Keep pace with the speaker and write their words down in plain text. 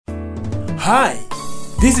Hi,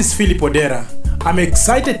 this is Philip Odera. I'm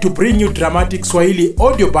excited to bring you Dramatic Swahili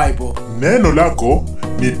Audio Bible. Neno lako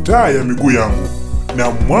ni taa ya miguu yangu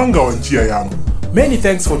na mwanga wa njia yangu. Many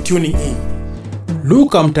thanks for tuning in.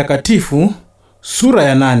 Luka Mtakatifu sura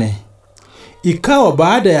ya 8. Ikawa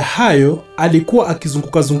baada ya hayo alikuwa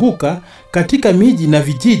akizunguka katika miji na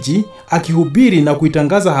vijiji akihubiri na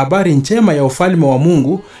kuitangaza habari njema ya ufalme wa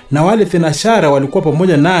Mungu, na wale thenashara walikuwa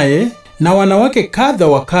pamoja naye, na wanawake kadha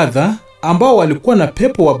wa kadha ambao walikuwa na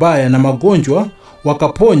pepo wabaya na magonjwa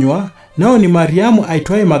wakaponywa, nao ni Mariamu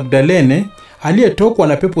aitwaye Magdalene aliyetokwa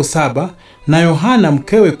na pepo 7, na Yohana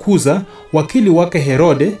mkewe Kuza wakili wake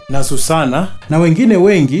Herode, na Susana na wengine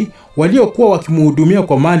wengi waliokuwa wakimhudumia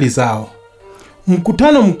kwa mali zao.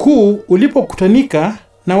 Mkutano mkuu ulipokutanika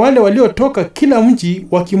na wale waliotoka kila mji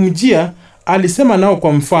wakimjia, alisema nao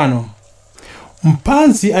kwa mfano.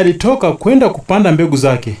 Mpanzi alitoka kwenda kupanda mbegu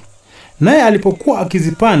zake, naye alipokuwa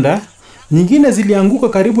akizipanda, nyingine zilianguka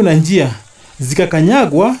karibu na njia,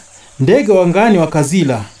 zikakanyagwa, ndege wa angani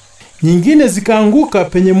wakazila. Nyingine zikaanguka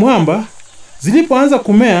penye mwamba, zilipoanza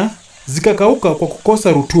kumea zikakauka kwa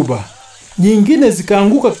kukosa rutuba. Nyingine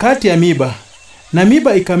zikaanguka kati ya miba, na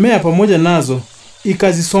miba ikamea pamoja nazo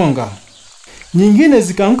ikazisonga. Nyingine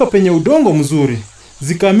zikaanguka penye udongo mzuri,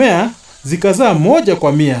 zikamea zikazaa 100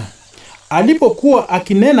 kwa 100. Alipokuwa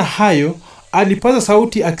akinena hayo, alipaza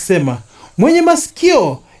sauti akisema, mwenye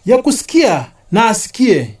masikio ya kusikia na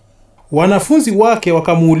asikie. Wanafunzi wake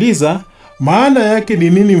wakamuuliza, maana yake ni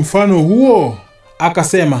nini mfano huo?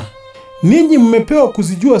 Akasema, ninyi mmepewa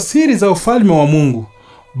kuzijua siri za ufalme wa Mungu,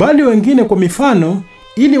 bali wengine kwa mifano,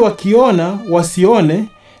 ili wakiona wasione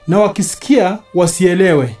na wakisikia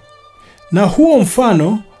wasielewe. Na huo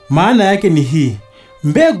mfano maana yake ni hii: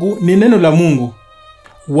 mbegu ni neno la Mungu.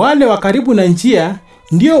 Wale wa karibu na njia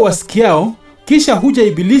ndio wasikiao, kisha huja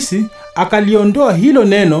Ibilisi akaliondoa hilo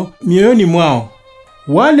neno mioyoni mwao.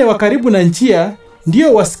 Wale wa karibu na njia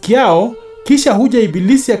ndio wasikiao, kisha huja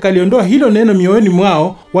Ibilisi akaliondoa hilo neno mioyoni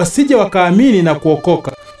mwao, wasije wakaamini na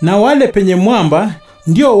kuokoka. Na wale penye mwamba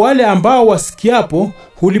ndio wale ambao wasikiapo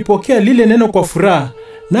hulipokea lile neno kwa furaha,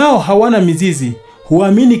 nao hawana mizizi,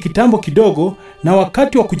 huamini kitambo kidogo, na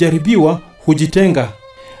wakati wa kujaribiwa hujitenga.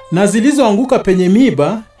 Na zilizoanguka penye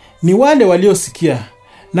miiba ni wale waliosikia,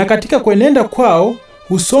 na katika kuenenda kwao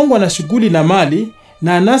husongwa na shughuli na mali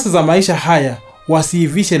na anasa za maisha haya,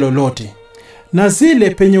 wasiivishe lolote. Na zile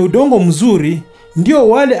penye udongo mzuri ndio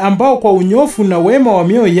wale ambao kwa unyofu na wema wa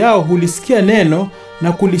mioyo yao hulisikia neno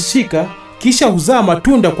na kulishika, kisha huzaa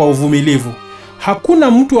matunda kwa uvumilivu.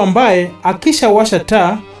 Hakuna mtu ambaye akisha washa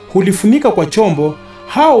taa hulifunika kwa chombo,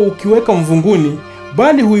 hao ukiweka mvunguni,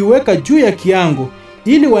 bali huiweka juu ya kiango,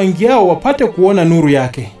 ili waingiao wapate kuona nuru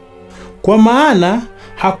yake. Kwa maana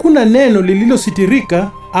hakuna neno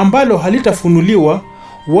lililositirika ambalo halitafunuliwa,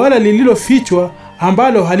 wala lililofichwa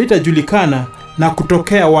ambalo halitajulikana na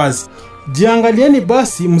kutokea wazi. Jiangalieni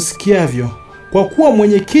basi msikiavyo, kwa kuwa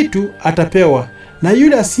mwenye kitu atapewa, na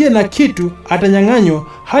yule asiye na kitu atanyang'anywa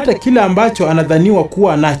hata kila ambacho anadhaniwa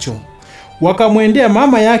kuwa nacho. Wakamwendea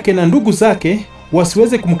mama yake na ndugu zake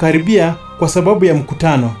wasiweze kumkaribia kwa sababu ya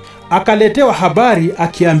mkutano. Akaletewa habari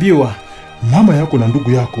akiambiwa, mama yako na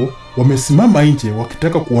ndugu yako wamesimama nje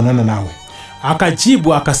wakitaka kuonana nawe.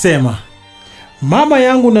 Akajibu akasema, mama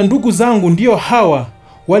yangu na ndugu zangu ndio hawa,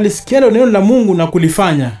 walisikia neno la Mungu na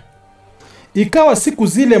kulifanya. Ikawa siku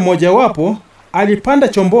zile mojawapo alipanda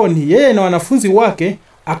chomboni, yeye na wanafunzi wake,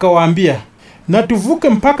 akawaambia, na tuvuke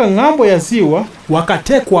mpaka ng'ambo ya ziwa.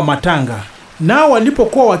 Wakatekwa matanga. Nao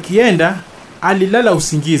walipokuwa wakienda, alilala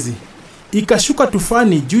usingizi. Ikashuka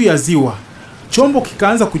tufani juu ya ziwa, chombo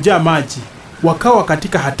kikaanza kujaa maji, wakawa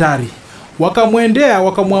katika hatari. Wakamwendea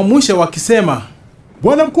wakamwamusha wakisema,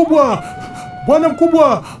 Bwana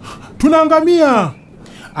mkubwa, tunaangamia.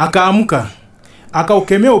 Akaamka,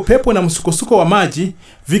 akaukemea upepo na msukosuko wa maji,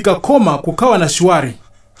 vikakoma, kukawa na shwari.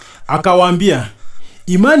 Akawaambia,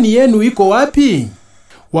 imani yenu iko wapi?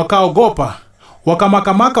 Wakaogopa,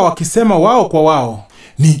 wakamakamaka wakisema wao kwa wao,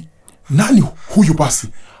 ni nani huyu basi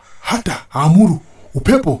hata aamuru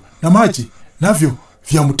upepo na maji navyo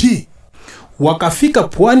vyamtii? Wakafika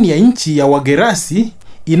pwani ya nchi ya Wagerasi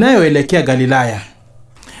inayoelekea Galilaya.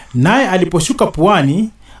 Naye aliposhuka pwani,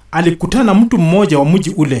 alikutana mtu mmoja wa mji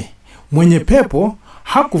ule mwenye pepo.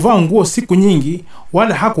 Hakuvaa nguo siku nyingi,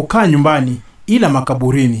 wala hakukaa nyumbani ila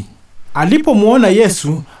makaburini. Alipomuona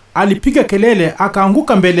Yesu, alipiga kelele,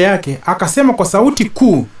 akaanguka mbele yake, akasema kwa sauti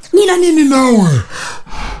kuu, nina nini nawe,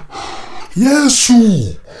 Yesu,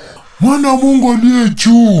 Mwana wa Mungu aliye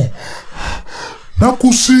juu?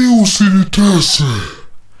 Nakusihi usinitese.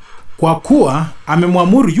 Kwa kuwa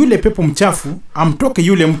amemwamuru yule pepo mchafu amtoke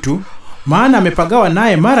yule mtu, maana amepagawa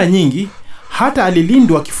naye mara nyingi, hata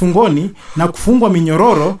alilindwa kifungoni na kufungwa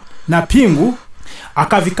minyororo na pingu,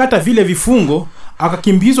 akavikata vile vifungo,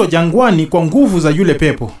 akakimbizwa jangwani kwa nguvu za yule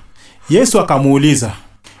pepo. Yesu akamuuliza,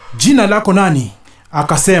 "Jina lako nani?"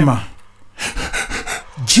 Akasema,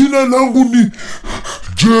 "Jina langu ni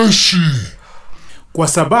Jeshi." Kwa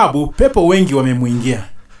sababu pepo wengi wamemuingia.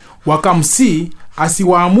 Wakamsii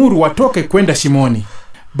asiwaamuru watoke kwenda shimoni.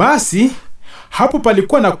 Basi hapo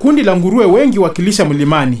palikuwa na kundi la nguruwe wengi wakilisha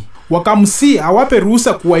mlimani. Wakamsii awape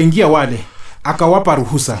ruhusa kuwaingia wale. Akawapa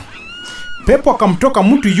ruhusa. Pepo akamtoka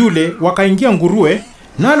mtu yule, wakaingia nguruwe,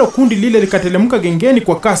 nalo kundi lile likatelemka gengeni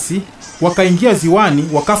kwa kasi, wakaingia ziwani,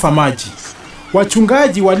 wakafa maji.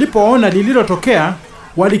 Wachungaji walipoona lililotokea,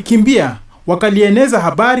 walikimbia, wakalieneza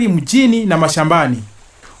habari mjini na mashambani.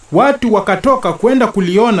 Watu wakatoka kwenda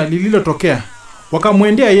kuliona lililotokea.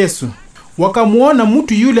 Wakamwendea Yesu. Wakamuona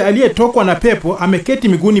mtu yule aliyetokwa na pepo ameketi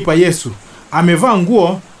miguuni pa Yesu, amevaa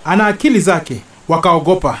nguo, ana akili zake.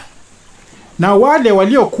 Wakaogopa. Na wale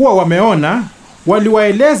waliokuwa wameona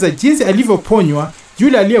waliwaeleza jinsi alivyoponywa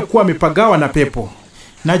yule aliyekuwa amepagawa na pepo.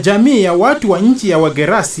 Na jamii ya watu wa nchi ya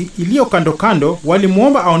Wagerasi iliyo kando kando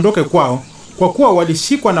walimuomba aondoke kwao, kwa kuwa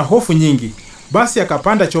walishikwa na hofu nyingi. Basi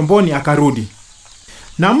akapanda chomboni akarudi.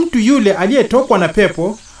 Na mtu yule aliyetokwa na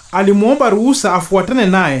pepo alimuomba ruhusa afuatane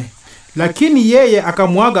naye, lakini yeye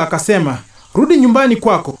akamuaga akasema, "Rudi nyumbani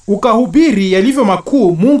kwako, ukahubiri yalivyo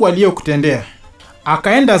makuu Mungu aliyokutendea."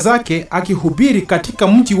 Akaenda zake akihubiri katika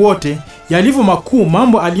mji wote yalivyo makuu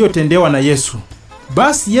mambo aliyotendewa na Yesu.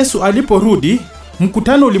 Basi Yesu aliporudi,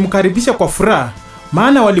 mkutano ulimkaribisha kwa furaha,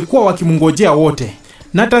 maana walikuwa wakimngojea wote.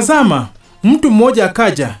 Na tazama, mtu mmoja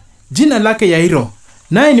akaja, jina lake Yairo,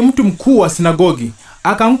 naye ni mtu mkuu wa sinagogi.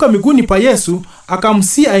 Akaanguka miguuni pa Yesu,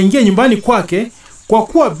 akamsihi aingie nyumbani kwake, kwa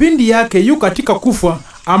kuwa binti yake yu katika kufa,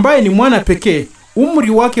 ambaye ni mwana pekee, umri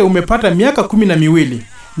wake umepata miaka 12.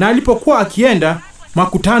 Na alipokuwa akienda,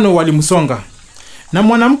 makutano walimsonga. Na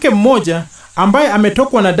mwanamke mmoja ambaye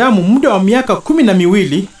ametokwa na damu muda wa miaka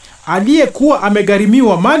 12, aliyekuwa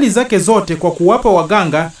amegharimiwa mali zake zote kwa kuwapa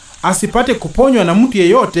waganga asipate kuponywa na mtu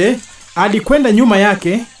yeyote, alikwenda nyuma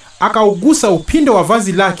yake, akaugusa upindo wa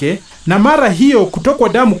vazi lake, na mara hiyo kutokwa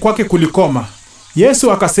damu kwake kulikoma.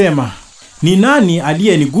 Yesu akasema, "Ni nani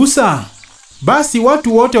aliyenigusa?" Basi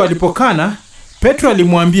watu wote walipokana, Petro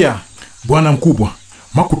alimwambia, "Bwana mkubwa,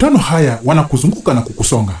 makutano haya wanakuzunguka na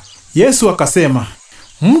kukusonga." Yesu akasema,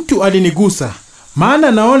 "Mtu alinigusa,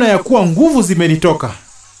 maana naona ya kuwa nguvu zimenitoka."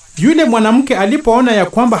 Yule mwanamke alipoona ya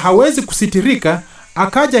kwamba hawezi kusitirika,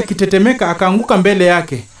 akaja akitetemeka, akaanguka mbele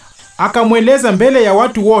yake. Akamweleza mbele ya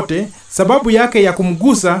watu wote sababu yake ya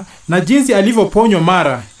kumgusa na jinsi alivyoponywa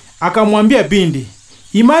mara. Akamwambia, "Binti,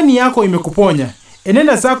 imani yako imekuponya,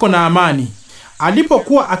 enenda zako na amani."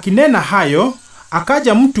 Alipokuwa akinena hayo,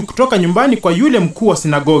 akaja mtu kutoka nyumbani kwa yule mkuu wa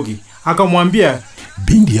sinagogi. Akamwambia,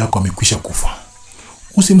 "Binti yako amekwisha kufa.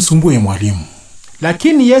 Usimsumbue mwalimu."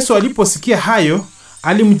 Lakini Yesu aliposikia hayo,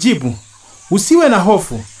 alimjibu, "Usiwe na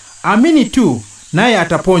hofu, amini tu, naye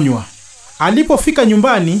ataponywa." Alipofika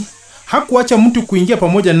nyumbani, hakuacha mtu kuingia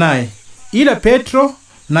pamoja naye, ila Petro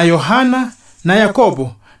na Yohana na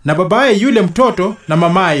Yakobo na babaye yule mtoto na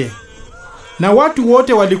mamaye. Na watu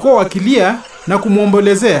wote walikuwa wakilia na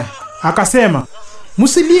kumwombolezea. Akasema,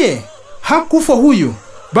 "Msilie, hakufa huyu,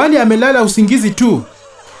 bali amelala usingizi tu."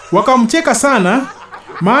 Wakamcheka sana,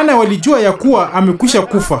 maana walijua ya kuwa amekwisha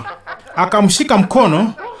kufa. Akamshika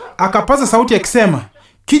mkono, akapaza sauti akisema,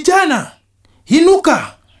 "Kijana, inuka!"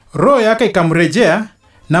 Roho yake ikamrejea,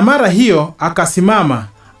 na mara hiyo akasimama,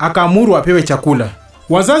 akaamuru apewe chakula.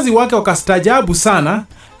 Wazazi wake wakastaajabu sana,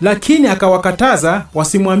 lakini akawakataza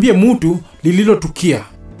wasimwambie mtu lililotukia.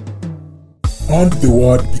 "And the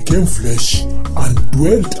word became flesh and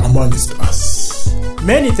dwelt amongst us."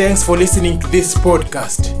 Many thanks for listening to this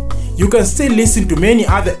podcast. You can still listen to many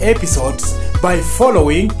other episodes by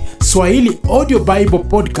following Swahili Audio Bible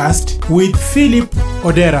Podcast with Philip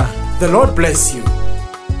Odera. The Lord bless you.